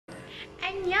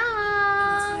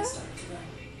Annyeong!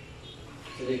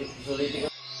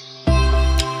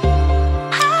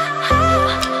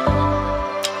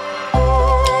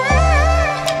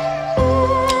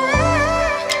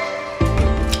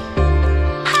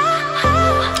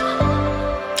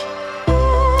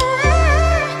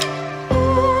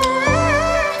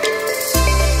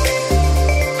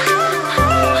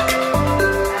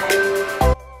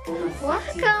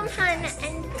 Welcome, Hannah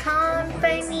and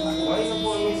Company.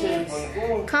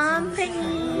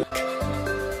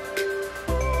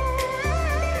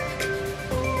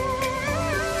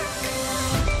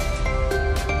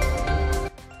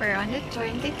 We're on the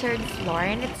 23rd floor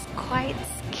and it's quite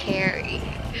scary.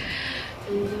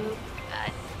 Look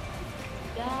at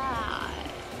that.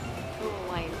 Oh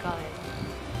my god.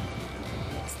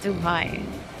 It's too high.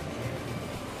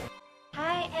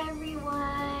 Hi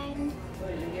everyone.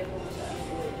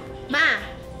 Ma!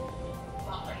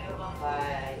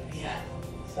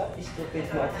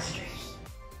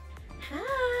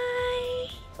 Hi!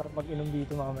 Sarap mag-inom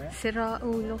dito mamaya. Sira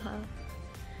ulo ha.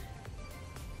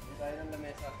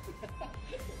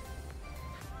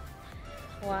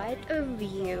 What a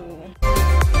view!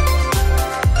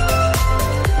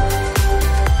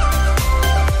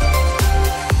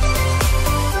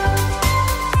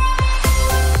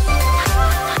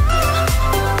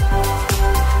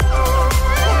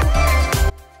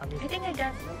 I think I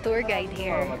got tour guide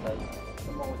here.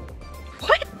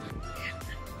 What?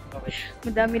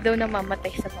 Madami daw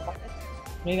namamatay sa baba.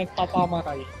 May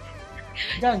nagpapamatay.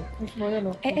 Diyan, mismo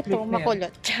yan o. Eh, ito, makulot.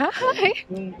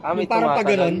 Yung parang pag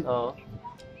gano'n.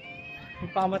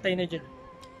 Yung pamatay na dyan.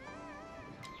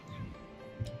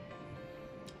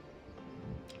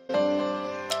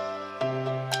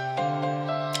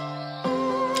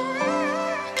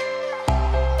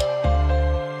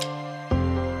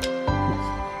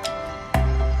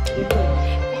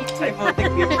 Ay,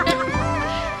 motek yun.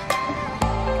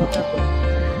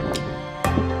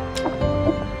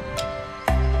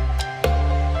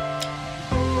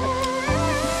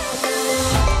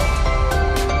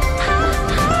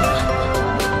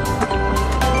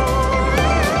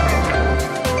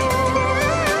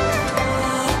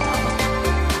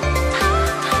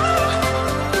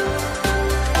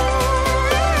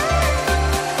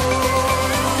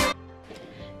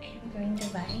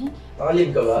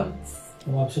 Nakalim ka ba?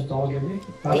 Umabsent ako gabi.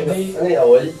 Ano yung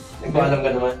awol? Nagpaalam ka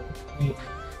naman.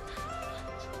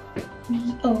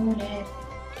 We own it.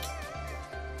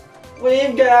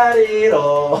 We've got it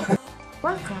all!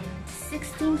 Welcome to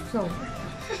 16th floor.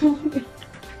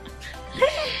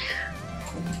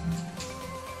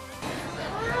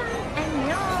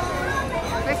 Annyeong!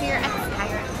 We're here at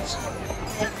Skyranch.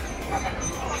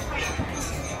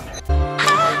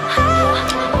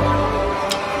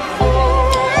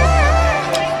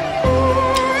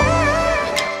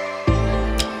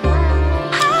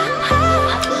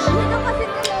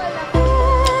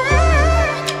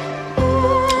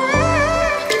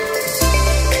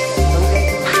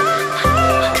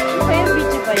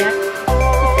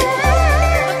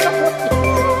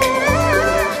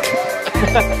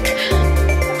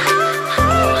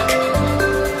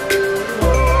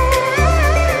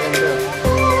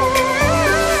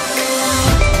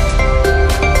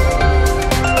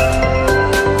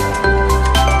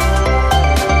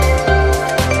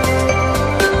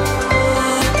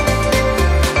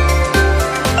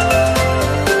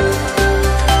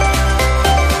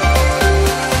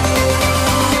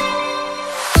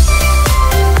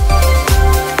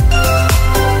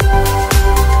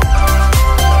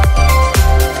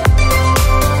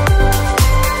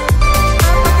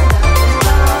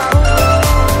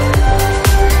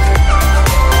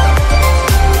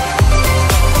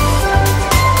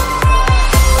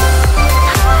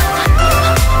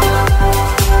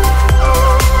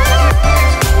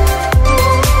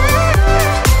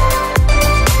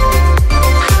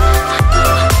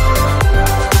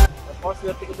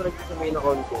 Swerte ko talaga sa main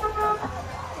account ko.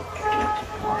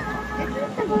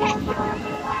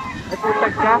 Ay,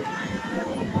 putag ka!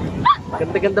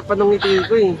 Ganda-ganda pa nung ngiti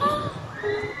ko eh.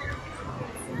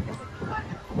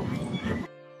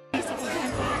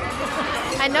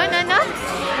 Ano?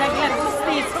 Naglagos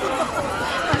dito.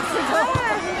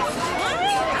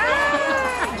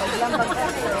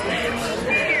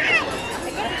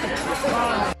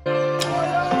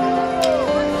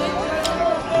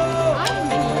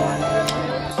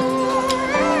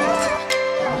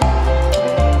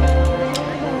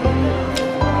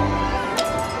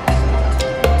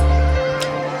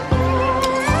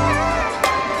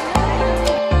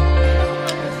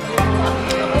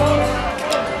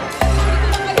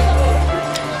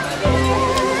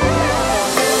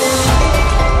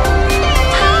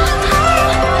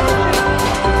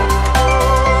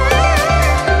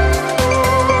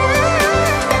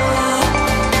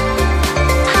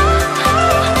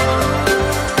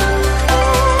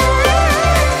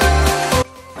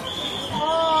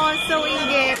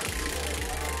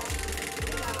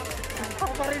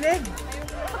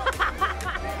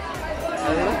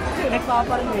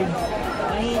 Nagpaparinig.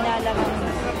 Mahina lang ang...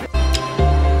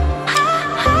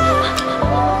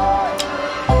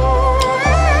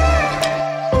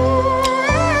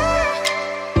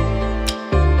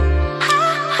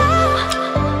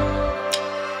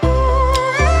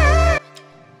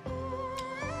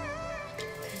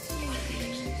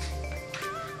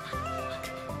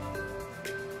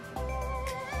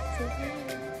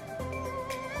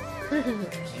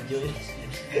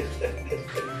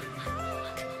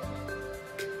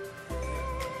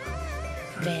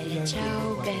 Bella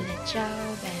ciao, bella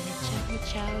ciao, bella ciao,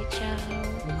 ciao, ciao.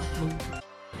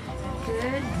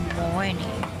 Good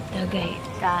morning,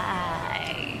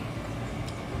 Tagaytay.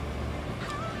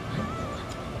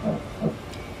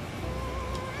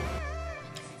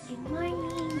 Good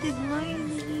morning, good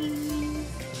morning.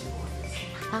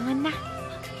 Bangon na.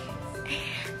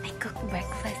 I cook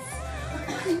breakfast.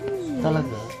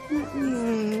 Talaga?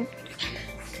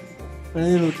 Ano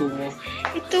niluto mo?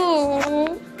 Ito.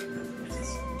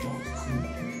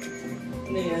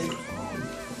 Ano yan?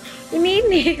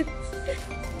 Uminit.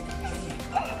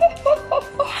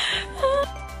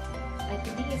 At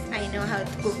least I know how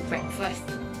to cook breakfast.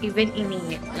 Even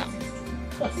ininit lang.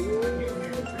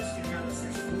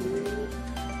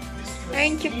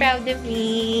 Aren't you proud of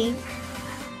me?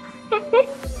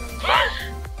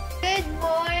 Good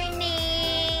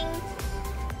morning!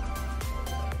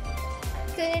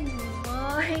 Good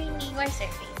morning! Where's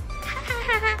her face?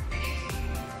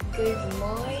 Good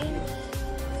morning!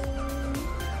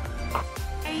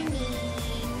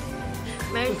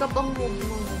 Meron ka pang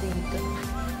move dito.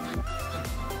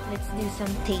 Let's do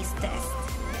some taste test.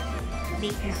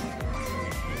 Later.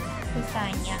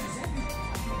 Lasagna.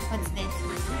 What's this?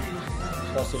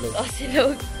 Tosilog.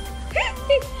 Tosilog.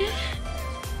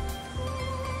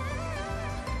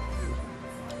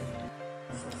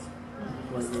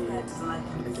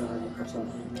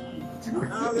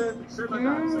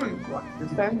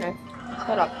 Fairness.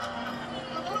 Sarap.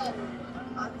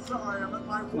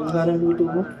 Kung gano'n luto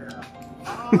mo?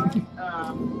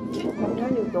 Ano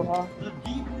luto ko?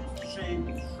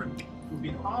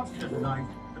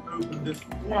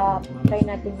 Try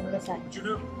natin yung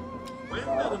lasagna.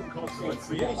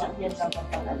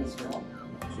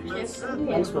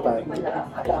 Alis mo tayo.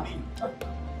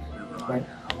 Right?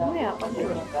 Mamaya pa din.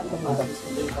 Ha?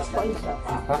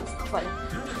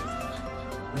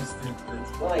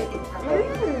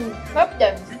 Sarap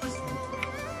din.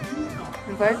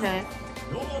 In fairness,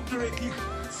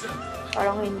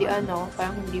 parang hindi parang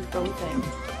hindi frozen.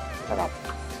 Sarap.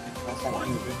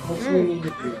 Mas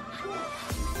nililip yun.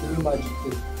 Yung magic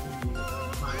food.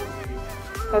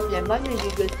 Sarap din. Ba't may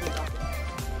giggles nito?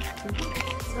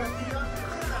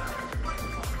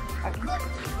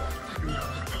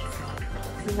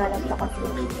 Sinalat na kasi.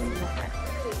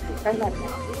 Kalat na.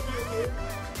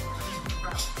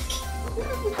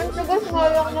 Ang sagas nga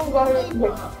lang ng garlic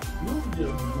bread.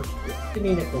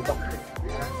 Tininit mo pa.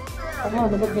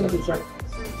 Ano ba't ginagin siya?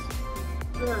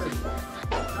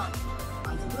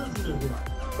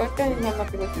 Ba't ka hindi na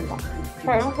matigas nito?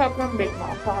 Parang sarap ng bread mo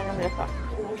sa kanyang lasa.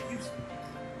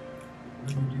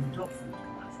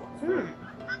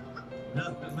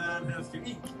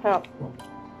 Sarap.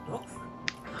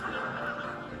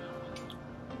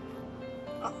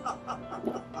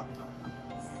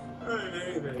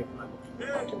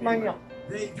 Tikman niyo.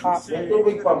 May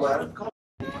tubig pa man.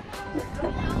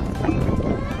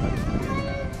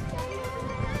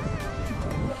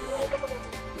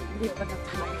 Hindi pa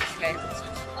nagkumain, guys.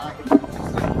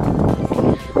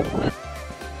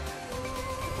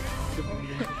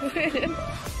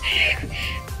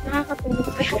 Nakakatulog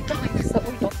pa yung kamay ko sa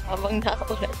ulo habang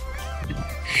nakaulan.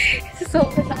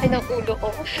 Sobrang laki ng ulo ko.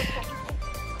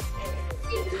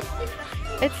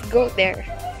 Let's go there.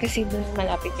 Kasi doon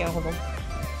malapit yung home.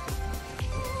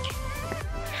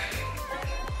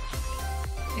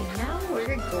 And now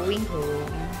we're going home.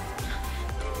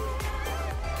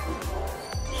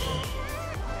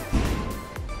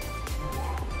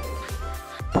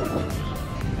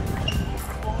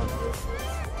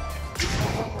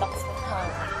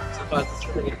 Sapatos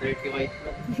ko na dirty white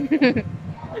lang.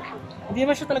 Hindi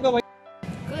naman siya talaga white.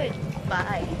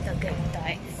 Goodbye,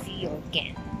 Tagaytay. See you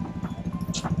again.